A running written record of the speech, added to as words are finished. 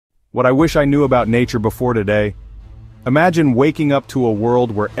What I wish I knew about nature before today. Imagine waking up to a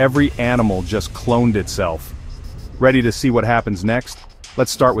world where every animal just cloned itself. Ready to see what happens next?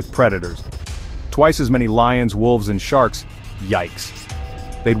 Let's start with predators. Twice as many lions, wolves, and sharks. Yikes.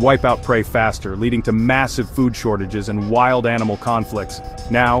 They'd wipe out prey faster, leading to massive food shortages and wild animal conflicts.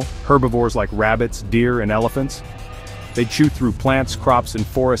 Now, herbivores like rabbits, deer, and elephants. They chew through plants, crops, and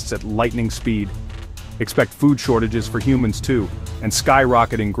forests at lightning speed. Expect food shortages for humans too, and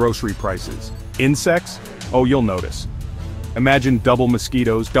skyrocketing grocery prices. Insects? Oh, you'll notice. Imagine double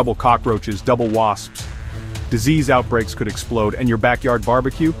mosquitoes, double cockroaches, double wasps. Disease outbreaks could explode, and your backyard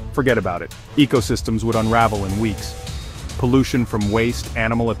barbecue? Forget about it. Ecosystems would unravel in weeks. Pollution from waste,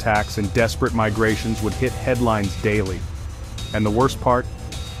 animal attacks, and desperate migrations would hit headlines daily. And the worst part?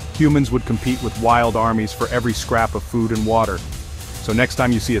 Humans would compete with wild armies for every scrap of food and water. So next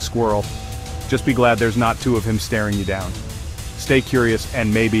time you see a squirrel, just be glad there's not two of him staring you down. Stay curious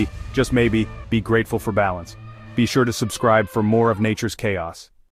and maybe, just maybe, be grateful for balance. Be sure to subscribe for more of nature's chaos.